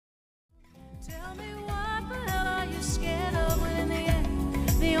Tell me what the hell are you scared of when in the end,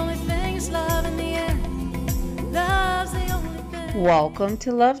 the only thing is love in the end. Love's the only thing. Welcome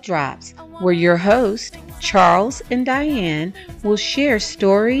to Love Drops, where your hosts, Charles and Diane, will share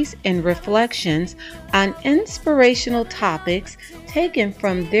stories and reflections on inspirational topics taken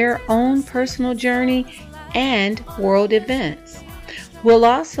from their own personal journey and world events. We'll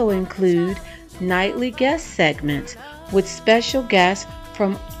also include nightly guest segments with special guests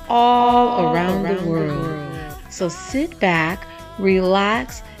from all around the world. So sit back,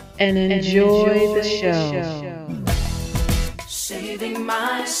 relax, and enjoy the show. Saving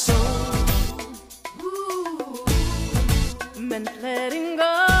my soul. Ooh, meant letting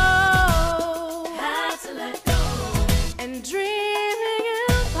go. Had to let go. And dreaming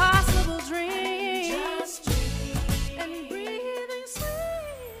impossible dreams. Just dream. And breathing sweetly.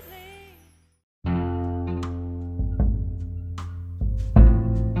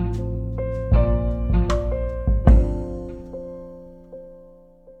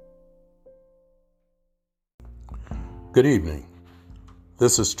 Good evening.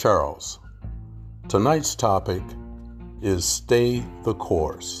 This is Charles. Tonight's topic is Stay the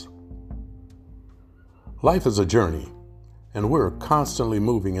Course. Life is a journey, and we're constantly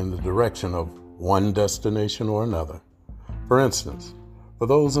moving in the direction of one destination or another. For instance, for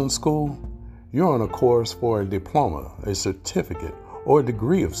those in school, you're on a course for a diploma, a certificate, or a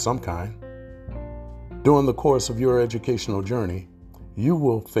degree of some kind. During the course of your educational journey, you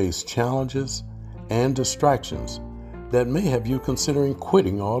will face challenges and distractions that may have you considering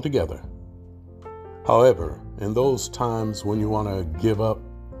quitting altogether. However, in those times when you want to give up,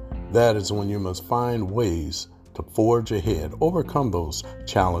 that is when you must find ways to forge ahead, overcome those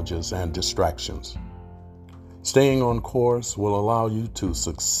challenges and distractions. Staying on course will allow you to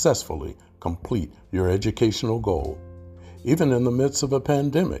successfully complete your educational goal, even in the midst of a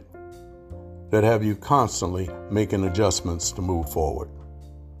pandemic that have you constantly making adjustments to move forward.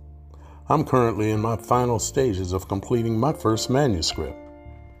 I'm currently in my final stages of completing my first manuscript.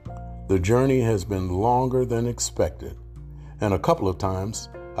 The journey has been longer than expected, and a couple of times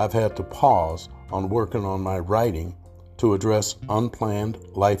I've had to pause on working on my writing to address unplanned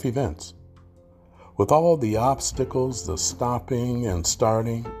life events. With all the obstacles, the stopping and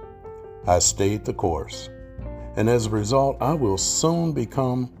starting, I stayed the course, and as a result, I will soon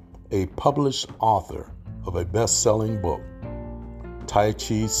become a published author of a best-selling book, Tai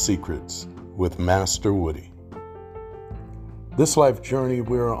Chi's Secrets with Master Woody. This life journey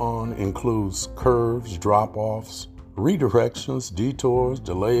we're on includes curves, drop-offs, redirections, detours,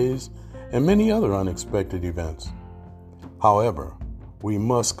 delays, and many other unexpected events. However, we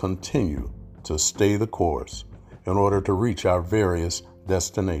must continue to stay the course in order to reach our various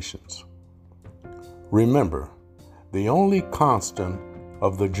destinations. Remember, the only constant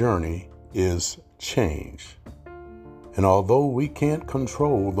of the journey is change. And although we can't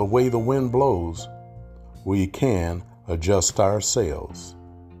control the way the wind blows, we can adjust our sails.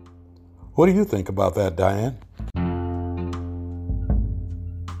 What do you think about that, Diane?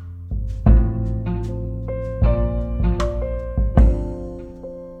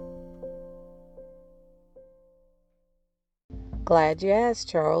 Glad you asked,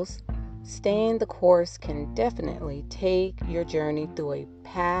 Charles. Staying the course can definitely take your journey through a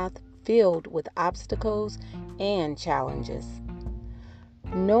path filled with obstacles and challenges.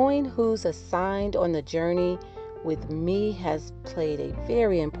 Knowing who's assigned on the journey with me has played a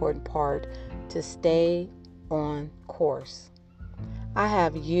very important part to stay on course. I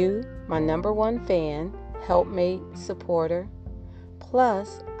have you, my number one fan, helpmate, supporter.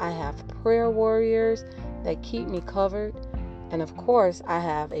 Plus, I have prayer warriors that keep me covered. And of course, I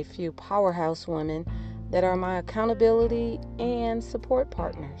have a few powerhouse women that are my accountability and support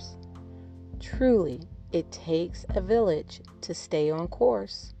partners. Truly, it takes a village to stay on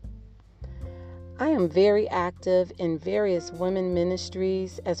course. I am very active in various women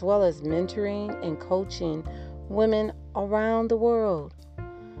ministries as well as mentoring and coaching women around the world.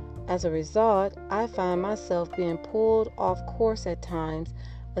 As a result, I find myself being pulled off course at times,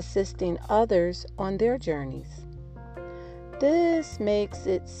 assisting others on their journeys. This makes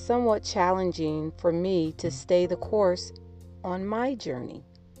it somewhat challenging for me to stay the course on my journey.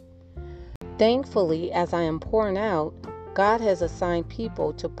 Thankfully, as I am pouring out, God has assigned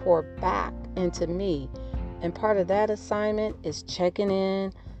people to pour back into me, and part of that assignment is checking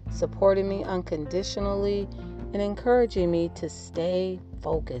in, supporting me unconditionally, and encouraging me to stay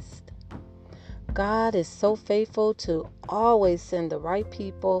focused. God is so faithful to always send the right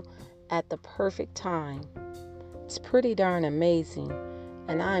people at the perfect time. It's pretty darn amazing,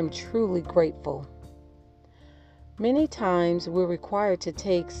 and I'm truly grateful. Many times we're required to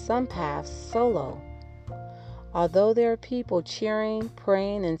take some paths solo. Although there are people cheering,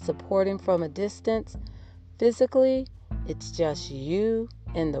 praying, and supporting from a distance, physically, it's just you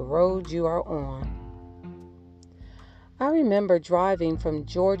and the road you are on. I remember driving from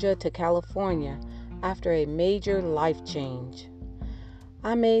Georgia to California after a major life change.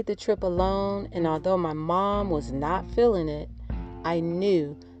 I made the trip alone, and although my mom was not feeling it, I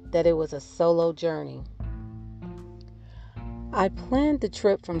knew that it was a solo journey. I planned the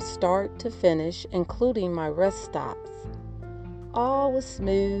trip from start to finish, including my rest stops. All was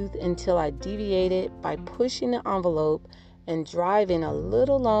smooth until I deviated by pushing the envelope and driving a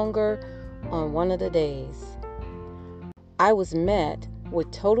little longer on one of the days. I was met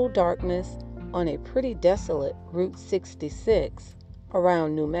with total darkness on a pretty desolate Route 66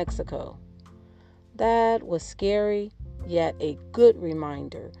 around New Mexico. That was scary, yet a good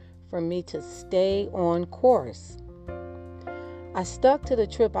reminder for me to stay on course. I stuck to the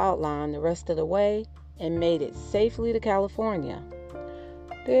trip outline the rest of the way and made it safely to California.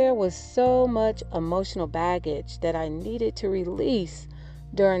 There was so much emotional baggage that I needed to release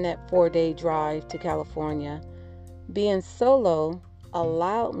during that 4-day drive to California. Being solo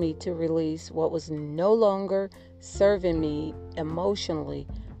allowed me to release what was no longer serving me emotionally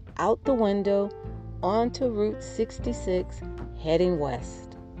out the window onto Route 66 heading west.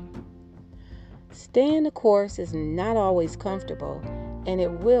 Staying the course is not always comfortable, and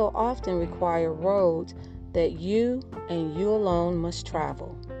it will often require roads that you and you alone must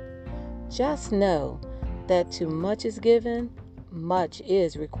travel. Just know that too much is given, much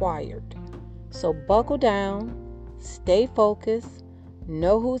is required. So buckle down, stay focused,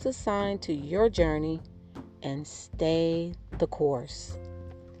 know who's assigned to your journey, and stay the course.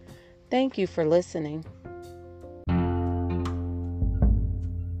 Thank you for listening.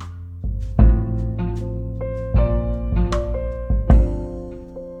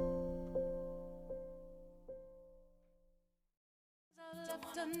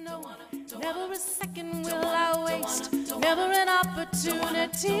 Never a second will I waste, never an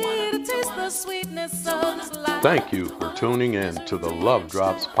opportunity to taste the sweetness of this life. Thank you for tuning in to the Love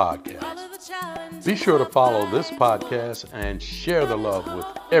Drops podcast. Be sure to follow this podcast and share the love with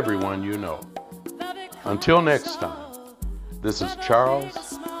everyone you know. Until next time, this is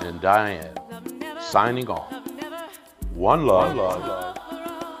Charles and Diane signing off. One love.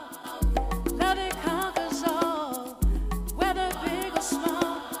 Love it conquers all, whether big or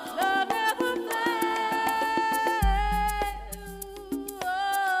small. Love never fails.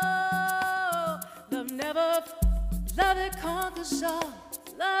 Oh, love it conquers all.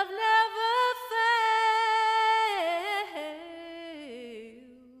 Love never